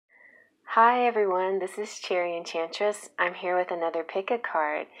Hi everyone, this is Cherry Enchantress. I'm here with another pick a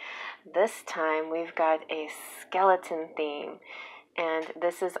card. This time we've got a skeleton theme, and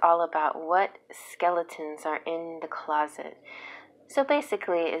this is all about what skeletons are in the closet. So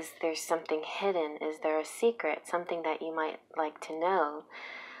basically, is there something hidden? Is there a secret? Something that you might like to know?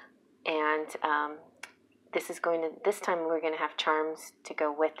 And this time we're going to have charms to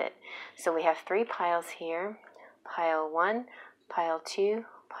go with it. So we have 3 piles here. Pile 1, pile 2,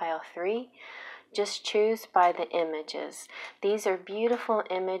 pile 3. Just choose by the images. These are beautiful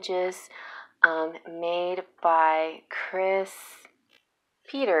images made by Chris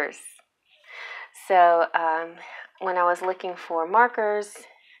Peters. So when I was looking for markers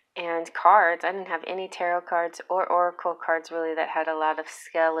and cards, I didn't have any tarot cards or oracle cards really that had a lot of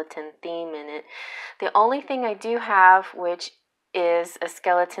skeleton theme in it. The only thing I do have, which is a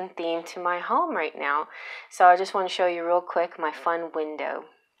skeleton theme to my home right now. So I just want to show you real quick my fun window.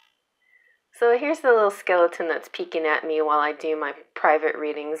 So here's the little skeleton that's peeking at me while I do my private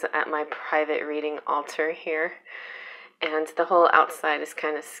readings at my private reading altar here. And the whole outside is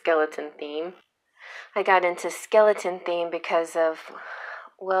kind of skeleton theme. I got into skeleton theme because of,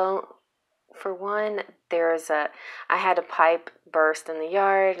 well, for one, I had a pipe burst in the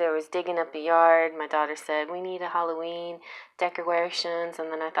yard. I was digging up the yard. My daughter said, we need a Halloween decorations.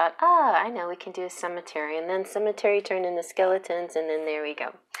 And then I thought, I know, we can do a cemetery. And then cemetery turned into skeletons, and then there we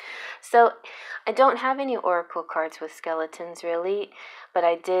go. So I don't have any oracle cards with skeletons really, but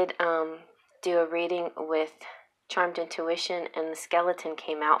I did do a reading with Charmed Intuition, and the skeleton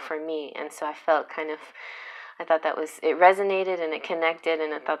came out for me. And so I felt I thought it resonated and it connected,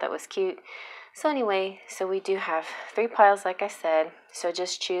 and I thought that was cute. So anyway, so we do have 3 piles like I said. So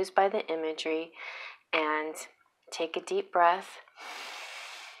just choose by the imagery and take a deep breath.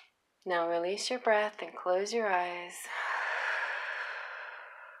 Now release your breath and close your eyes.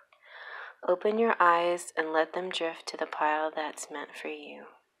 Open your eyes and let them drift to the pile that's meant for you.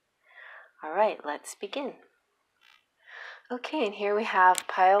 All right, let's begin. Okay, and here we have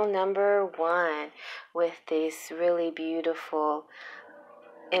pile number 1 with this really beautiful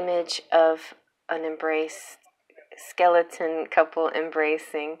image of an embrace, skeleton couple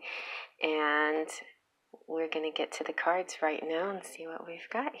embracing. And we're going to get to the cards right now and see what we've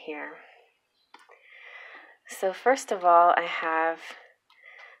got here. So first of all, I have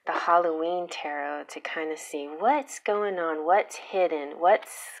the Halloween tarot to kind of see what's going on, what's hidden, what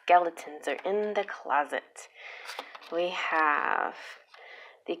skeletons are in the closet. We have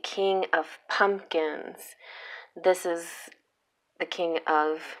the King of Pumpkins. This is the King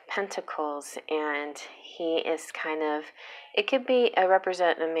of Pentacles, and he is it could be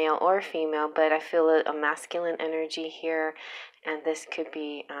represent a male or a female, but I feel a masculine energy here. And this could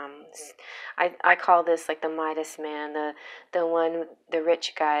be, I call this like the Midas man, the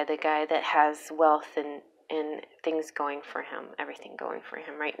rich guy, the guy that has wealth and things going for him, everything going for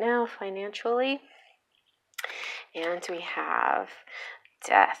him right now financially. And we have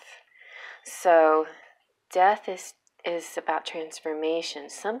death. So death is about transformation.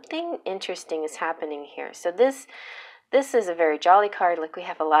 Something interesting is happening here. So this is a very jolly card. Like, we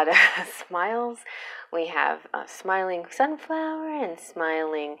have a lot of smiles. We have a smiling sunflower and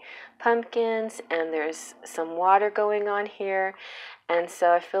smiling pumpkins, and there's some water going on here. And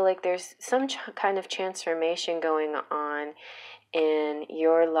so I feel like there's some kind of transformation going on in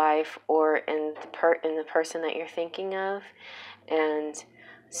your life or in the person that you're thinking of. And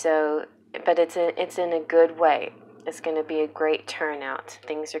so, but it's in a good way. It's going to be a great turnout.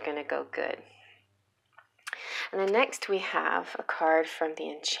 Things are going to go good. And then next we have a card from the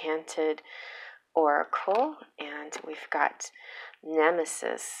Enchanted Oracle, and we've got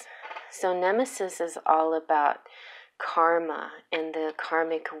Nemesis. So Nemesis is all about karma and the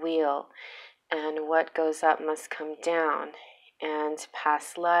karmic wheel, and what goes up must come down, and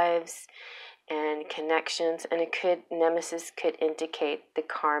past lives and connections. And Nemesis could indicate the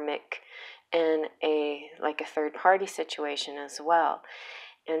karmic in a third party situation as well.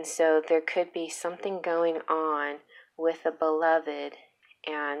 And so there could be something going on with a beloved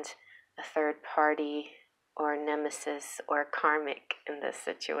and a third party or nemesis or karmic in this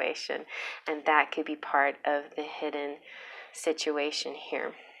situation. And that could be part of the hidden situation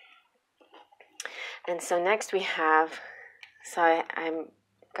here. And so next we have, I'm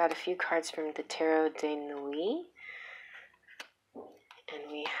got a few cards from the Tarot de Nuit.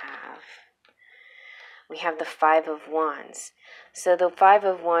 And we have the 5 of Wands. So the 5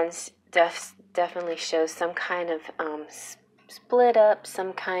 of Wands definitely shows some kind of split up,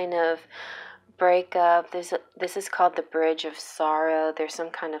 some kind of breakup. This is called the Bridge of Sorrow. There's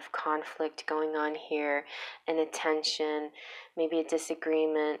some kind of conflict going on here, and a tension, maybe a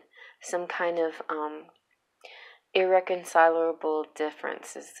disagreement some kind of irreconcilable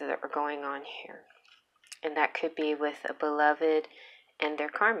differences that are going on here. And that could be with a beloved and their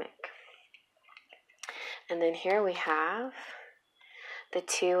karmic. And then here we have the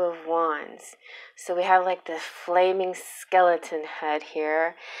Two of Wands. So we have like the flaming skeleton head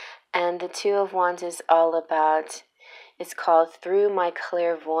here. And the Two of Wands is all about, it's called Through My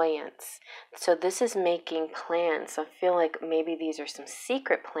Clairvoyance. So this is making plans. So I feel like maybe these are some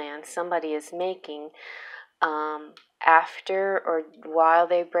secret plans somebody is making after or while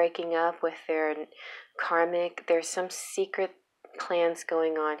they're breaking up with their karmic. There's some secret plans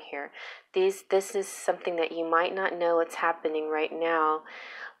going on here. This is something that you might not know what's happening right now,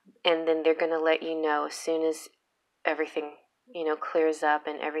 and then they're going to let you know as soon as everything, clears up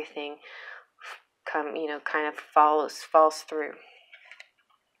and everything kind of falls through.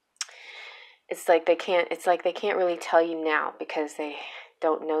 It's like they can't really tell you now because they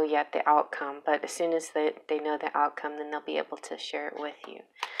don't know yet the outcome, but as soon as they know the outcome, then they'll be able to share it with you.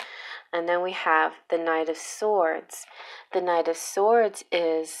 And then we have the Knight of Swords. The Knight of Swords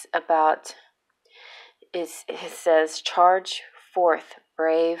is about, it says, charge forth,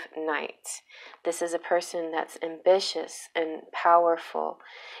 brave knight. This is a person that's ambitious and powerful.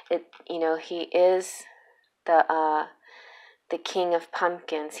 He is the King of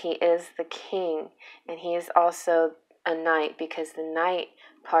Pumpkins. He is the king, and he is also a knight, because the knight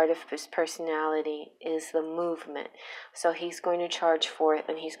part of his personality is the movement. So he's going to charge forth,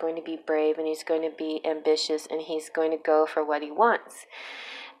 and he's going to be brave, and he's going to be ambitious, and he's going to go for what he wants.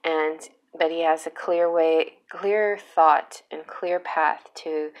 But he has a clear thought and clear path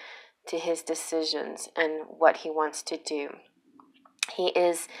to his decisions and what he wants to do. He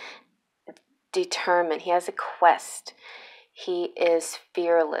is determined. He has a quest. He is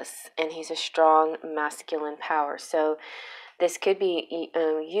fearless, and he's a strong masculine power. So this could be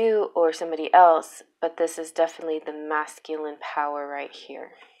you or somebody else, but this is definitely the masculine power right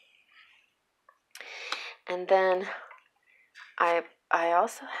here. And then I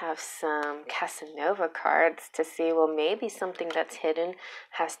also have some Casanova cards to see, well, maybe something that's hidden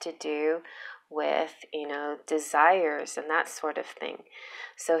has to do with, desires and that sort of thing.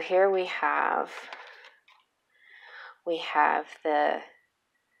 So here we have the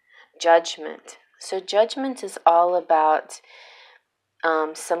Judgment. So Judgment is all about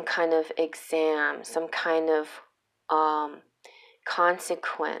some kind of exam, some kind of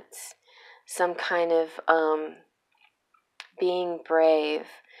consequence, some kind of being brave,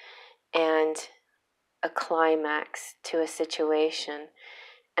 and a climax to a situation.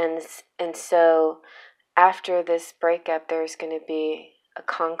 And so after this breakup, there's going to be a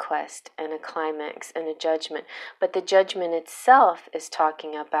conquest and a climax and a judgment. But the judgment itself is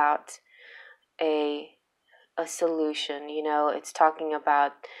talking about a solution. It's talking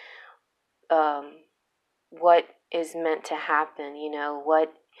about what is meant to happen.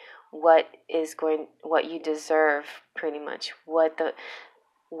 What you deserve, pretty much. What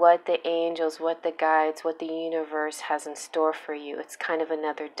the angels, what the guides, what the universe has in store for you. It's kind of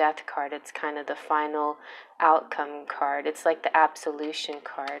another death card. It's kind of the final outcome card. It's like the absolution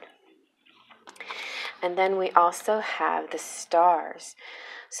card. And then we also have the Stars.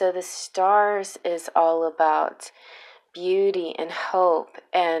 So the Stars is all about beauty and hope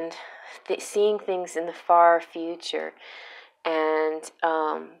and seeing things in the far future, and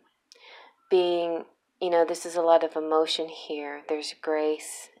being, this is a lot of emotion here. There's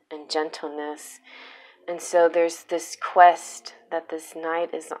grace and gentleness. And so there's this quest that this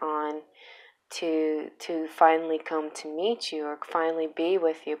knight is on to finally come to meet you or finally be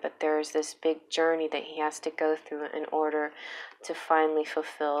with you. But there's this big journey that he has to go through in order to finally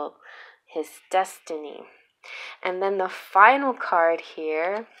fulfill his destiny. And then the final card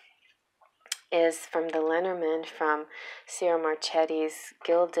here is from the Lenormand, from Ciro Marchetti's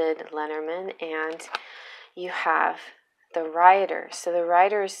Gilded Lenormand, and you have the Rider. So the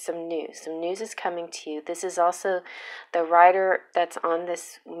Rider is some news. Some news is coming to you. This is also the rider that's on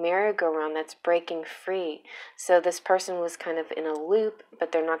this merry-go-round that's breaking free. So this person was kind of in a loop,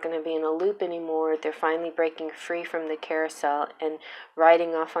 but they're not going to be in a loop anymore. They're finally breaking free from the carousel and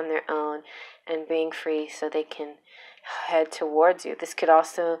riding off on their own and being free so they can head towards you. This could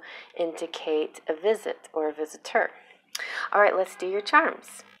also indicate a visit or a visitor. All right, let's do your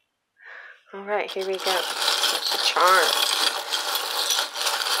charms. All right, here we go. That's the charm.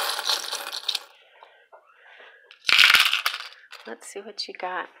 Let's see what you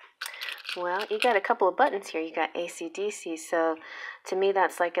got. Well, you got a couple of buttons here. You got AC/DC. So to me,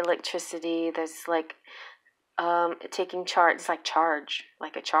 that's like electricity. That's like taking charge. It's like charge,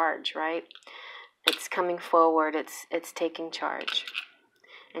 a charge, right? It's coming forward. It's taking charge.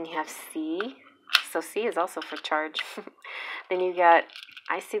 And you have C. So C is also for charge. Then you got,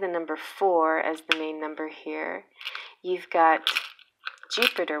 I see the number 4 as the main number here. You've got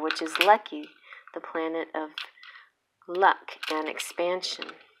Jupiter, which is lucky, the planet of luck and expansion.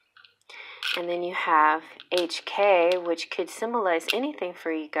 And then you have HK, which could symbolize anything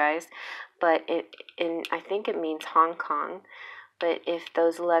for you guys, but I think it means Hong Kong. But if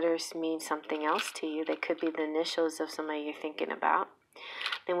those letters mean something else to you, they could be the initials of somebody you're thinking about.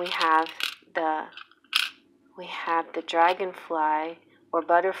 Then we have the dragonfly or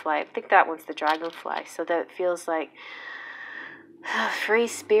butterfly. I think that one's the dragonfly. So that feels like free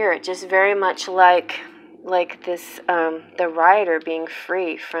spirit, just very much like this the rider being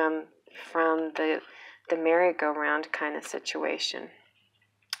free from the merry-go-round kind of situation.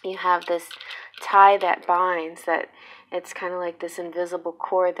 You have this tie that binds, that it's kind of like this invisible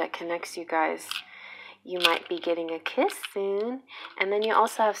cord that connects you guys. You might be getting a kiss soon. And then you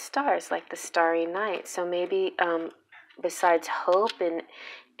also have stars, like the starry night. So maybe besides hope and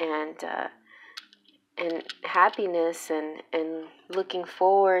happiness and looking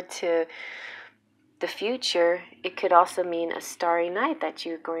forward to the future, it could also mean a starry night that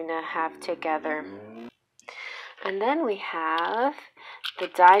you're going to have together. And then we have the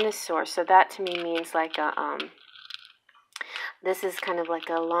dinosaur. So that to me means like this is kind of like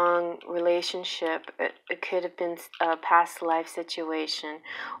a long relationship. It could have been a past life situation,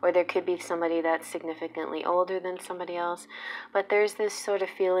 or there could be somebody that's significantly older than somebody else. But there's this sort of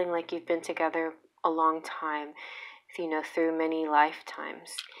feeling like you've been together a long time, through many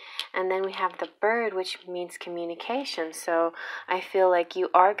lifetimes. And then we have the bird, which means communication. So I feel like you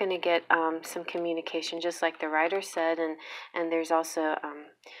are going to get some communication, just like the writer said. And there's also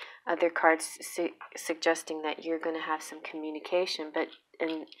other cards suggesting that you're going to have some communication.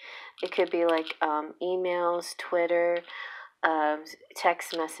 And it could be like emails, Twitter,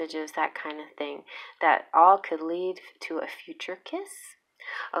 text messages, that kind of thing. That all could lead to a future kiss.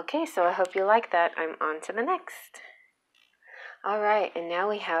 Okay, so I hope you like that. I'm on to the next. All right, and now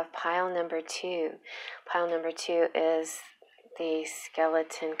we have pile number 2. Pile number 2 is the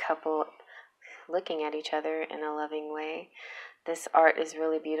skeleton couple looking at each other in a loving way. This art is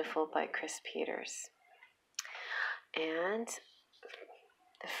really beautiful by Chris Peters. And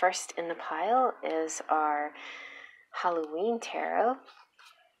the first in the pile is our Halloween tarot.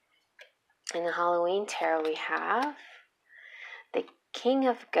 In the Halloween tarot we have the King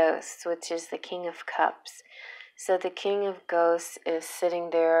of Ghosts, which is the King of Cups. So the King of Ghosts is sitting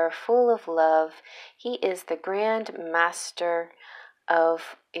there full of love. He is the grand master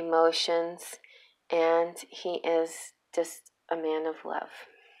of emotions, and he is just a man of love.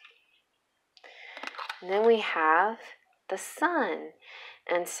 And then we have the Sun.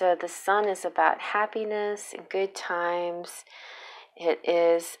 And so the Sun is about happiness and good times. It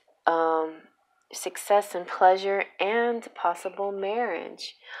is success and pleasure and possible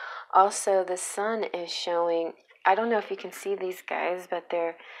marriage. Also, the Sun is showing, I don't know if you can see these guys, but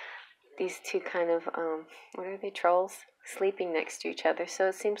they're these two kind of, what are they, trolls? Sleeping next to each other. So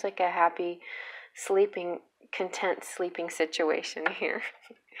it seems like a happy content sleeping situation here.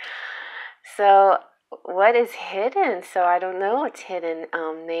 So what is hidden? So I don't know what's hidden.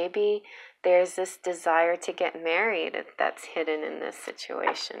 Maybe there's this desire to get married that's hidden in this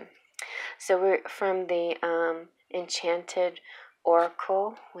situation. So we're from the Enchanted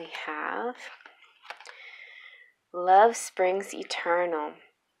Oracle. We have Love Springs Eternal.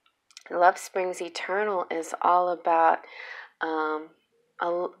 Love Springs Eternal is all about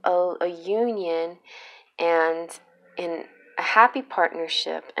a union and in a happy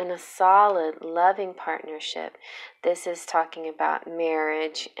partnership and a solid, loving partnership. This is talking about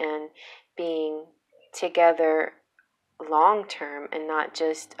marriage and being together long term and not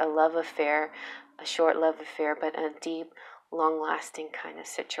just a love affair, a short love affair, but a deep, long-lasting kind of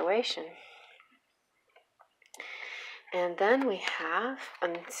situation. And then we have,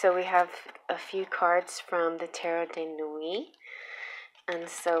 we have a few cards from the Tarot de Nuit. And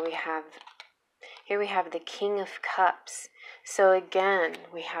so here we have the King of Cups. So again,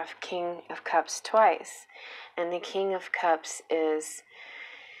 we have King of Cups twice. And the King of Cups is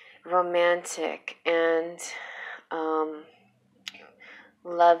romantic and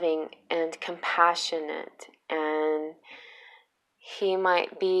loving and compassionate. And he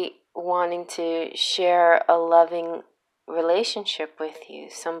might be wanting to share a loving relationship with you,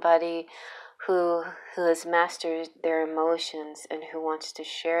 somebody who has mastered their emotions and who wants to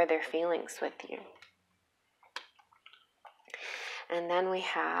share their feelings with you. And then we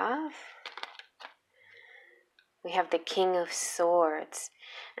have the King of Swords.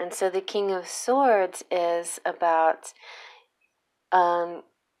 And so the King of Swords is about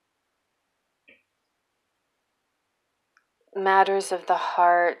matters of the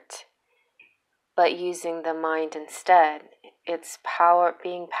heart, but using the mind instead. It's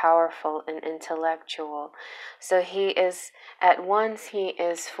being powerful and intellectual. So he is, at once he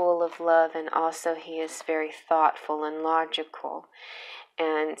is full of love, and also he is very thoughtful and logical.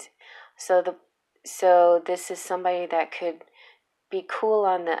 And so this is somebody that could be cool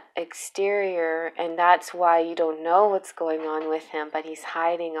on the exterior, and that's why you don't know what's going on with him, but he's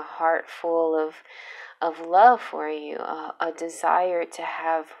hiding a heart full of love for you, a desire to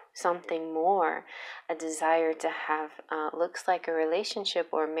have something more, a desire to have, looks like a relationship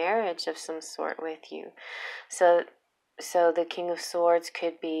or marriage of some sort with you. So the King of Swords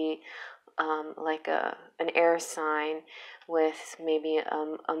could be like an air sign with maybe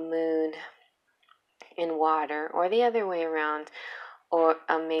a moon in water, or the other way around, or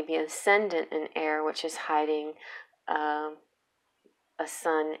maybe ascendant in air, which is hiding a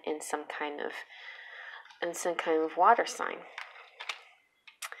sun in some kind of water sign.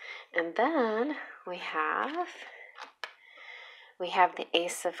 And then we have the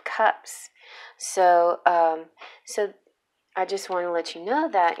Ace of Cups. So I just want to let you know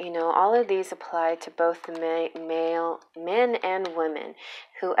that, all of these apply to both the male men and women.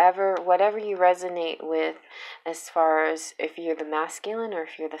 Whatever you resonate with, as far as if you're the masculine or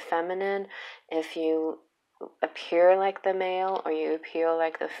if you're the feminine, if you appear like the male or you appear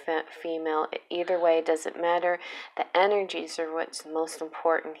like the female, either way, it doesn't matter. The energies are what's most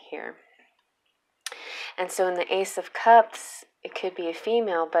important here. And so in the Ace of Cups, it could be a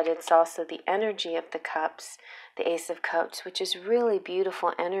female, but it's also the energy of the cups, the Ace of Cups, which is really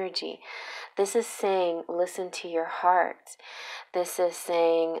beautiful energy. This is saying, listen to your heart. This is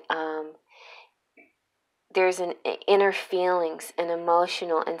saying, there's an inner feelings and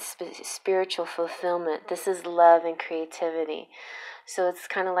emotional and spiritual fulfillment. This is love and creativity. So it's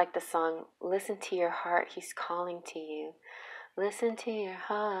kind of like the song, listen to your heart, he's calling to you. Listen to your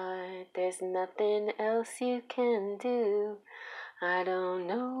heart, there's nothing else you can do. I don't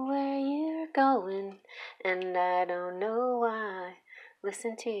know where you're going, and I don't know why.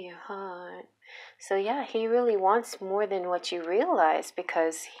 Listen to your heart. So yeah, he really wants more than what you realize,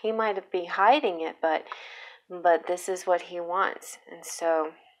 because he might be hiding it, but this is what he wants. And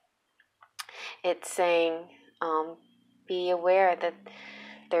so it's saying, be aware that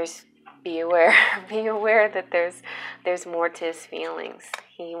there's more to his feelings.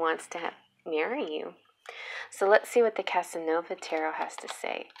 He wants to marry you. So let's see what the Casanova Tarot has to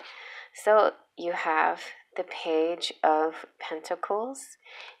say. So you have the Page of Pentacles,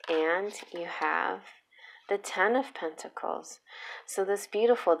 and you have the Ten of Pentacles. So this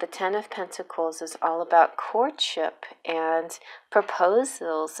beautiful, the Ten of Pentacles is all about courtship and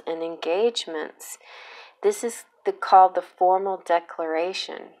proposals and engagements. This is called the formal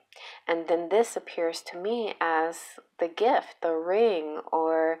declaration. And then this appears to me as the gift, the ring,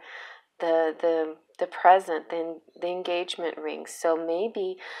 or the present, the engagement ring. So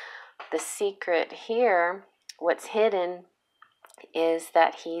maybe the secret here, what's hidden, is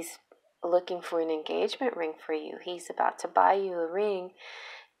that he's looking for an engagement ring for you. He's about to buy you a ring,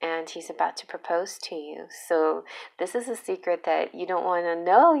 and he's about to propose to you. So this is a secret that you don't want to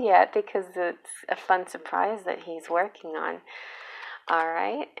know yet, because it's a fun surprise that he's working on. All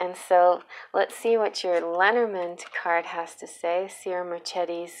right, and so let's see what your Lenormand card has to say. Sierra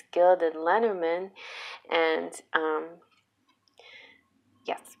Marchetti's Gilded Lenormand, and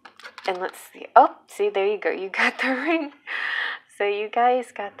yes, and let's see. Oh, see, there you go. You got the ring. So you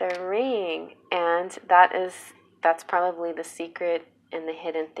guys got the ring, and that's probably the secret and the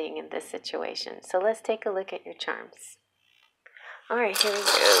hidden thing in this situation. So let's take a look at your charms. All right, here we go.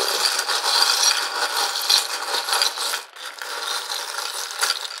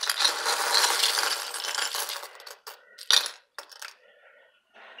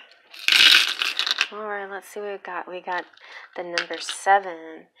 All right, let's see what we got. We got the number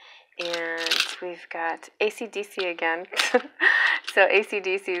 7, and we've got AC/DC again. So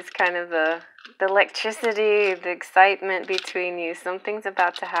AC/DC is kind of the electricity, the excitement between you. Something's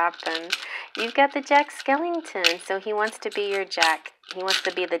about to happen. You've got the Jack Skellington, so he wants to be your Jack. He wants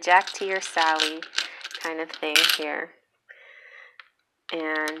to be the Jack to your Sally kind of thing here.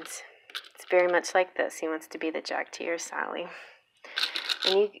 And it's very much like this. He wants to be the Jack to your Sally.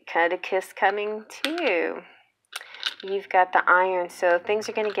 And you got a kiss coming too. You've got the Iron, so things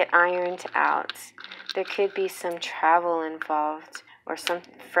are going to get ironed out. There could be some travel involved, or some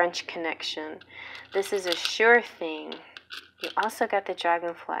French connection. This is a sure thing. You also got the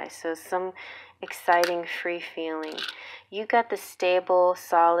Dragonfly, so some exciting free feeling. You got the Stable,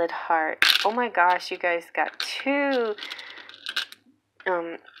 Solid Heart. Oh my gosh, you guys got 2.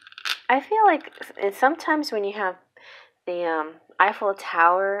 I feel like sometimes when you have the Eiffel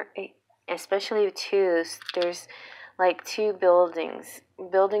Tower, especially too, there's like two buildings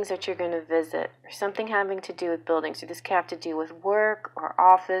that you're going to visit, or something having to do with buildings. So this could have to do with work or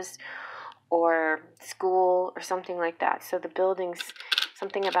office or school or something like that. So the buildings,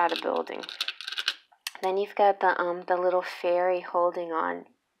 something about a building. Then you've got the little fairy holding on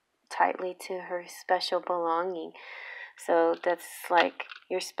tightly to her special belonging. So that's like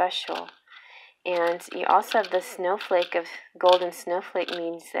you're special. And you also have the snowflake of golden snowflake,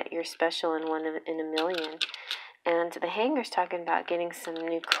 means that you're special in a million. And the hanger's talking about getting some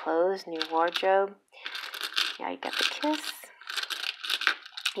new clothes, new wardrobe. Yeah, you got the kiss.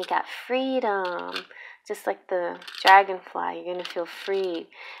 You got freedom. Just like the dragonfly, you're going to feel free.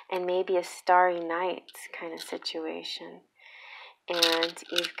 And maybe a starry night kind of situation. And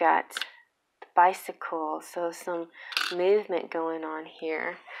you've got the bicycle, so some movement going on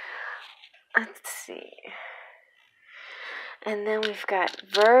here. Let's see. And then we've got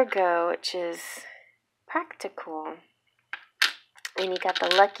Virgo, which is practical. And you got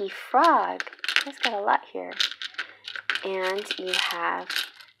the lucky frog. It's got a lot here. And you have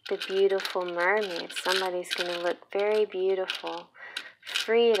the beautiful mermaid. Somebody's going to look very beautiful.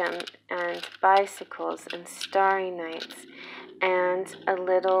 Freedom and bicycles and starry nights. And a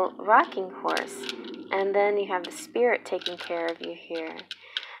little rocking horse. And then you have the spirit taking care of you here.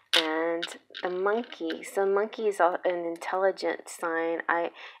 And the monkey. So monkey is an intelligent sign.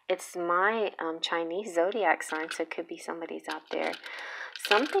 It's my Chinese zodiac sign, so it could be somebody's out there.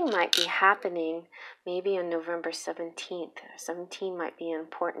 Something might be happening maybe on November 17th. 17 might be an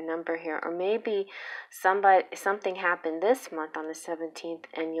important number here. Or maybe something happened this month on the 17th,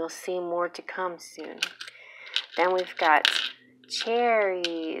 and you'll see more to come soon. Then we've got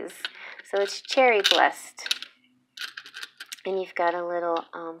cherries. So it's cherry blessed. And you've got a little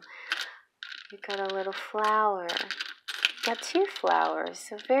flower. You've got two flowers.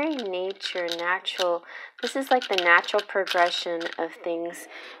 So very natural. This is like the natural progression of things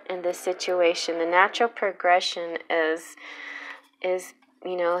in this situation. The natural progression is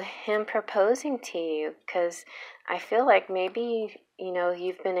him proposing to you, because I feel like maybe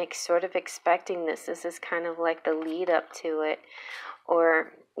you've been sort of expecting this. This is kind of like the lead up to it,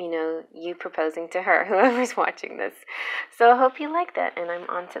 or you proposing to her, whoever's watching this. So I hope you like that, and I'm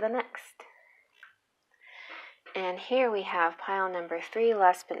on to the next. And here we have pile number 3,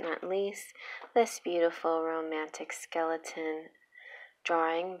 last but not least, this beautiful romantic skeleton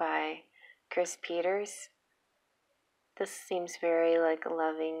drawing by Chris Peters. This seems very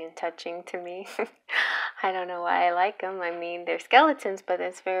loving and touching to me. I don't know why I like them. I mean, they're skeletons, but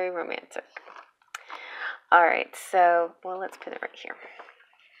it's very romantic. Alright, so, let's put it right here.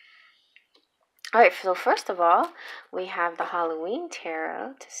 Alright, so first of all, we have the Halloween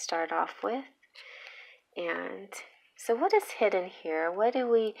Tarot to start off with. And so what is hidden here?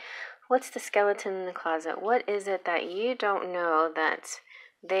 What's the skeleton in the closet? What is it that you don't know that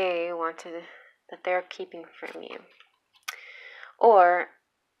they're keeping from you? Or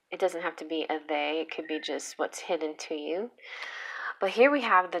it doesn't have to be a they, it could be just what's hidden to you. But here we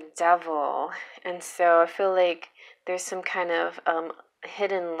have the devil. And so I feel like there's some kind of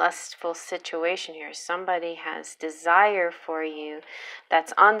hidden lustful situation here. Somebody has desire for you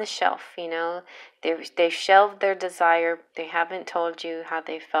that's on the shelf. They've shelved their desire. They haven't told you how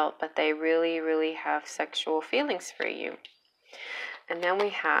they felt, but they really, really have sexual feelings for you. And then we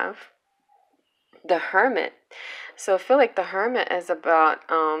have the hermit. So I feel like the hermit is about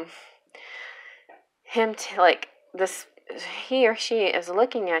him this. He or she is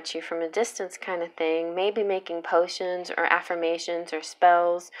looking at you from a distance kind of thing, maybe making potions or affirmations or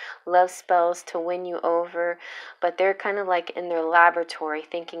spells, love spells to win you over, but they're kind of like in their laboratory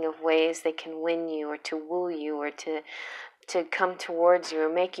thinking of ways they can win you or to woo you or to come towards you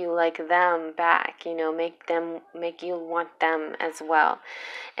or make you like them back, make you want them as well.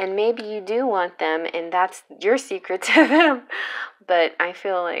 And maybe you do want them and that's your secret to them, but I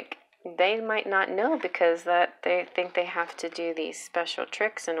feel like they might not know because they think they have to do these special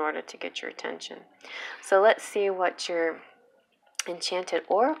tricks in order to get your attention. So let's see what your Enchanted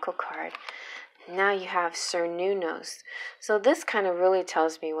Oracle card. Now you have Sir Nunos. So this kind of really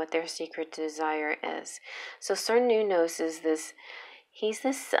tells me what their secret desire is. So Sir Nunos is he's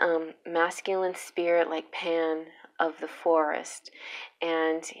this masculine spirit like Pan of the forest.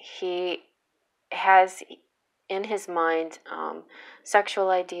 And he has in his mind sexual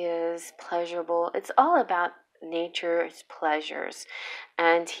ideas, pleasurable. It's all about nature's pleasures.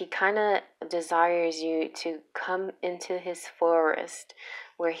 And he kind of desires you to come into his forest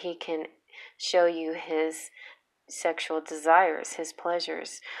where he can show you his sexual desires, his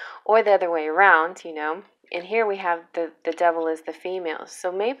pleasures. Or the other way around, and here we have the devil as the female.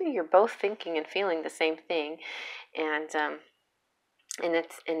 So maybe you're both thinking and feeling the same thing, and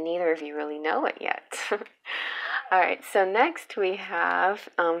neither of you really know it yet. All right, so next we have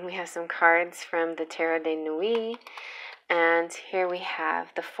some cards from the Tarot de Nuit, and here we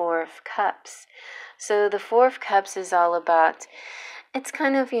have the Four of Cups. So the Four of Cups is all about, it's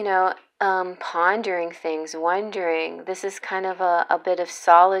kind of, pondering things, wondering. This is kind of a bit of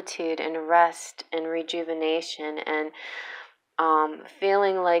solitude and rest and rejuvenation, and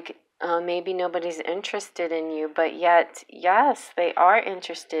feeling like maybe nobody's interested in you, but yet, yes, they are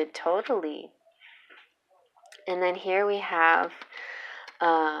interested totally. And then here we have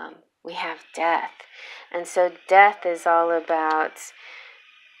death. And so death is all about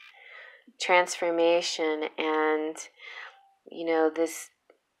transformation, and this,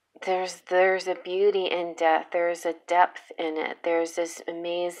 there's a beauty in death. There's a depth in it. There's this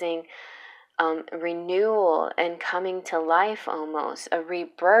amazing renewal and coming to life, almost a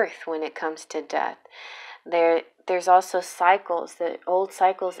rebirth when it comes to death. There's also cycles, the old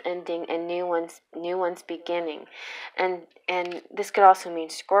cycles ending and new ones beginning, and this could also mean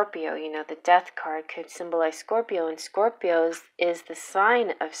Scorpio. The death card could symbolize Scorpio, and Scorpio is the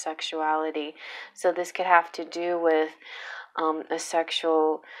sign of sexuality. So this could have to do with a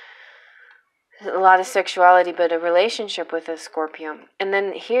lot of sexuality, but a relationship with a Scorpio. And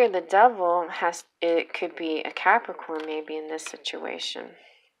then here the devil it could be a Capricorn maybe in this situation.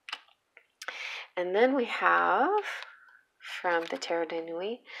 And then we have, from the Tarot de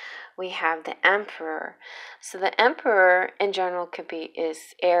Nuit, we have the Emperor. So the Emperor in general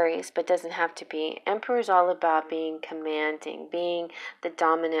is Aries, but doesn't have to be. Emperor is all about being commanding, being the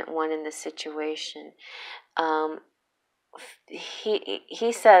dominant one in the situation.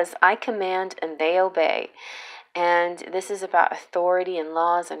 He says, I command and they obey. And this is about authority and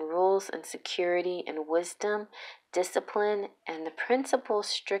laws and rules and security and wisdom, discipline, and the principles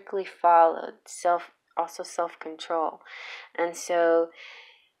strictly followed, also self-control. And so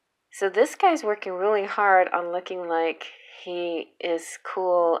this guy's working really hard on looking like he is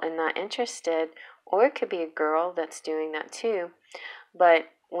cool and not interested, or it could be a girl that's doing that too. But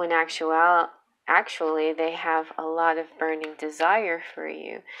when actually they have a lot of burning desire for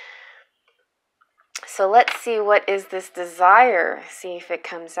you. So let's see, what is this desire? See if it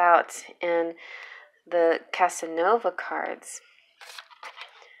comes out in the Casanova cards.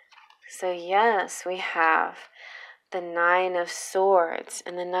 So yes, we have the Nine of Swords.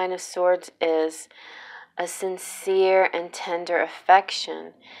 And the Nine of Swords is a sincere and tender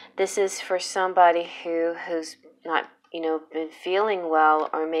affection. This is for somebody who's not, been feeling well,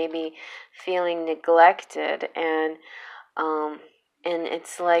 or maybe feeling neglected, and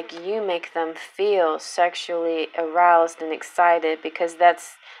it's like you make them feel sexually aroused and excited, because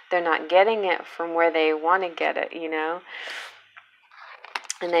they're not getting it from where they want to get it,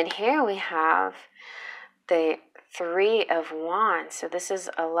 And then here we have the Three of Wands. So this is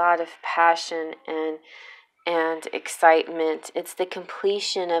a lot of passion and excitement. It's the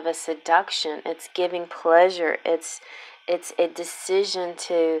completion of a seduction. It's giving pleasure. It's a decision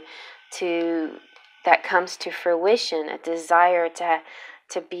to that comes to fruition, a desire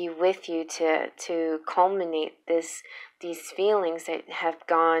to be with you, to culminate these feelings that have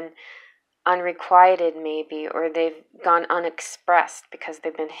gone unrequited maybe, or they've gone unexpressed because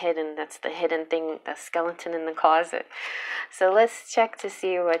they've been hidden. That's the hidden thing, the skeleton in the closet. So let's check to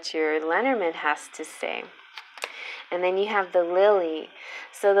see what your Lenormand has to say. And then you have the Lily.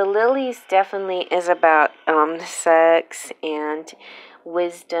 So the Lilies definitely is about sex and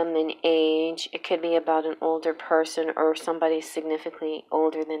wisdom and age. It could be about an older person or somebody significantly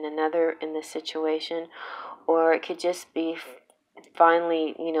older than another in this situation, or it could just be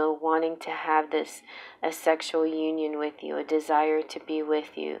finally, wanting to have a sexual union with you, a desire to be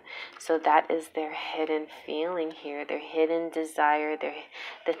with you. So that is their hidden feeling here, their hidden desire,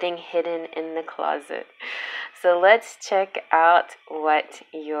 the thing hidden in the closet. So let's check out what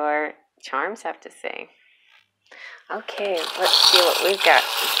your charms have to say. Okay, let's see what we've got.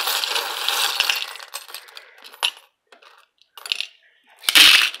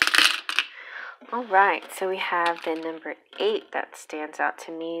 All right, so we have the number 8 that stands out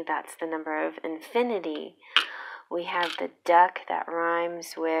to me. That's the number of infinity. We have the duck that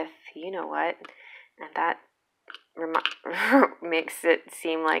rhymes with you know what, and that makes it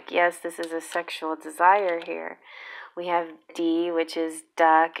seem like, yes, this is a sexual desire here. We have D, which is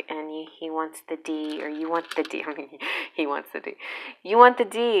duck, and he wants the D, or you want the D. I mean, he wants the D. You want the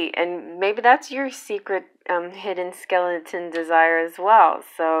D, and maybe that's your secret hidden skeleton desire as well.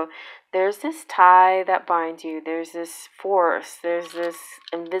 So there's this tie that binds you. There's this force. There's this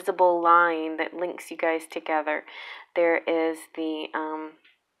invisible line that links you guys together. There is the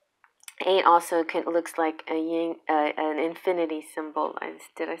 8 also looks like a yin, an infinity symbol.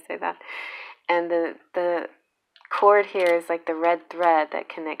 Did I say that? And the cord here is like the red thread that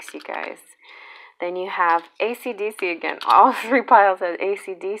connects you guys. Then you have AC/DC again. All 3 piles have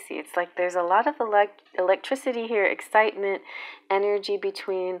AC/DC. It's like there's a lot of electricity here, excitement, energy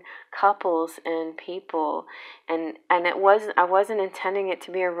between couples and people. And I wasn't intending it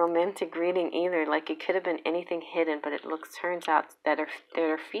to be a romantic reading either. Like, it could have been anything hidden, but it turns out that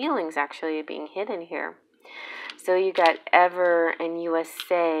there are feelings actually being hidden here. So you got Ever and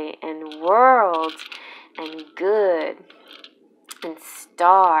USA and World and Good and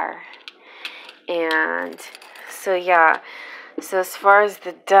Star. And so, yeah, so as far as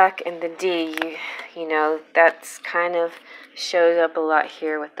the duck and the D, you know, that's kind of shows up a lot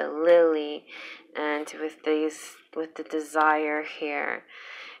here with the lily and with the desire here.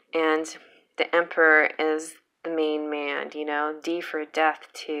 And the Emperor is the main man, you know, D for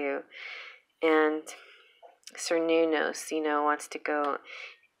death too. And Sir Nunos, you know, wants to go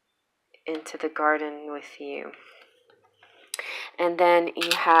into the garden with you. And then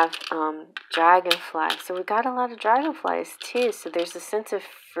you have dragonfly. So we got a lot of dragonflies too. So there's a sense of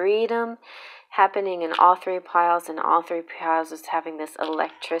freedom happening in all 3 piles, and all 3 piles is having this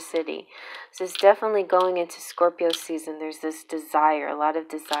electricity. So it's definitely going into Scorpio season. There's this desire, a lot of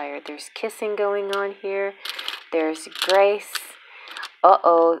desire. There's kissing going on here. There's grace.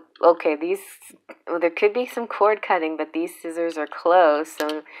 Okay, there could be some cord cutting, but these scissors are closed,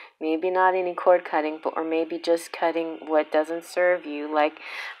 so maybe not any cord cutting, or maybe just cutting what doesn't serve you, like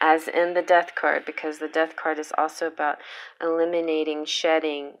as in the death card, because the death card is also about eliminating,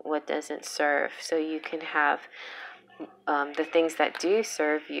 shedding what doesn't serve, so you can have the things that do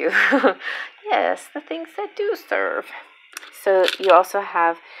serve you. Yes, the things that do serve. So you also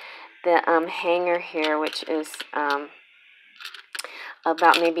have the hanger here, which is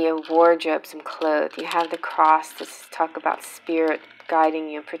about maybe a wardrobe, some clothes. You have the cross to talk about spirit guiding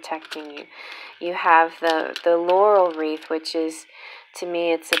you, protecting you. You have the laurel wreath, which is, to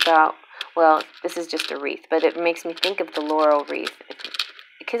me, it's about, well, this is just a wreath, but it makes me think of the laurel wreath.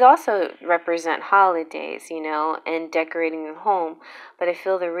 It could also represent holidays, you know, and decorating your home, but I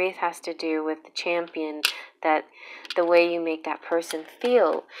feel the wreath has to do with the champion, that the way you make that person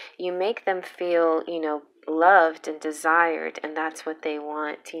feel. You make them feel, you know, loved and desired, and that's what they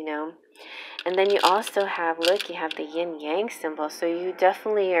want, you know. And then you also have, look, you have the yin yang symbol, so you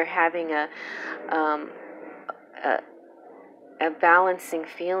definitely are having a balancing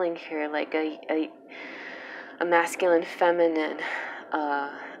feeling here, like a masculine feminine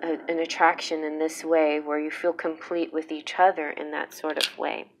an attraction in this way, where you feel complete with each other in that sort of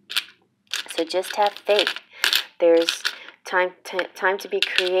way. So just have faith. There's time to be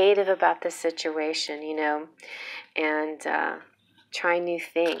creative about the situation, you know, and try new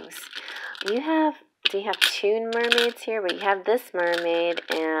things. Do you have 2 mermaids here? But you have this mermaid,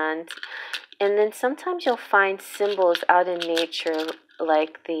 and then sometimes you'll find symbols out in nature,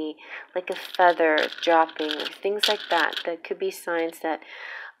 like a feather dropping, or things like that. That could be signs that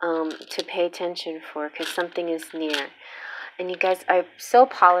to pay attention for, because something is near. And you guys, I so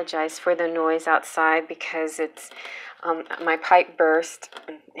apologize for the noise outside, because it's my pipe burst,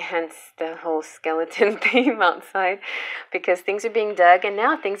 hence the whole skeleton theme outside, because things are being dug and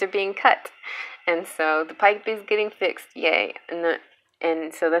now things are being cut, and so the pipe is getting fixed, yay,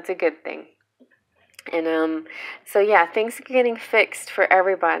 and so that's a good thing. And so yeah, things are getting fixed for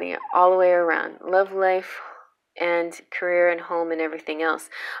everybody all the way around, love life and career and home and everything else.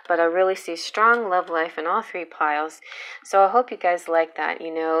 But I really see strong love life in all 3 piles. So I hope you guys like that.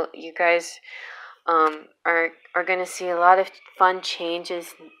 You know, you guys are going to see a lot of fun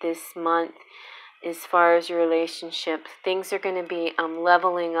changes this month as far as your relationship. Things are going to be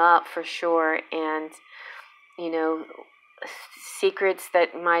leveling up for sure, and you know, secrets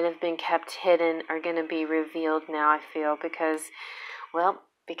that might have been kept hidden are going to be revealed now, I feel, because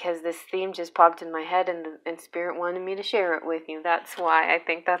this theme just popped in my head, and Spirit wanted me to share it with you. That's why I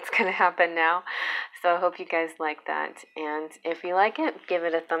think that's going to happen now. So I hope you guys like that. And if you like it, give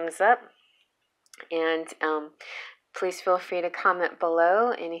it a thumbs up. And please feel free to comment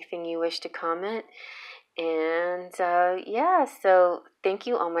below anything you wish to comment. And yeah, so thank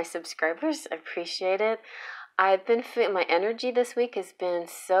you, all my subscribers. I appreciate it. I've been my energy this week has been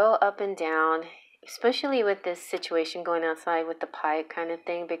so up and down, especially with this situation going outside with the pipe kind of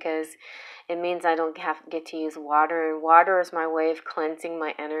thing, because it means I don't get to use water, and water is my way of cleansing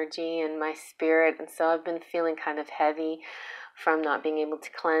my energy and my spirit. And so I've been feeling kind of heavy from not being able to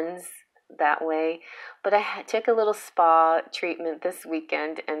cleanse that way. But I took a little spa treatment this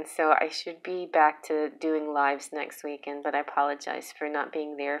weekend, and so I should be back to doing lives next weekend. But I apologize for not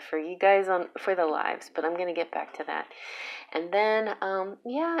being there for you guys for the lives, but I'm gonna get back to that. And then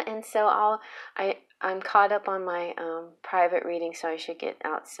yeah, and so I'm caught up on my private reading, so I should get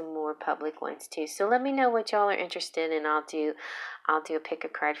out some more public ones too. So let me know what y'all are interested in. I'll do a pick a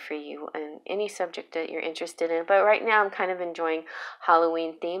card for you and any subject that you're interested in. But right now I'm kind of enjoying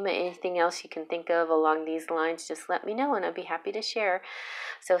Halloween theme. Anything else you can think of along these lines, just let me know and I'll be happy to share.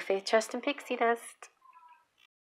 So faith, trust, and pixie dust.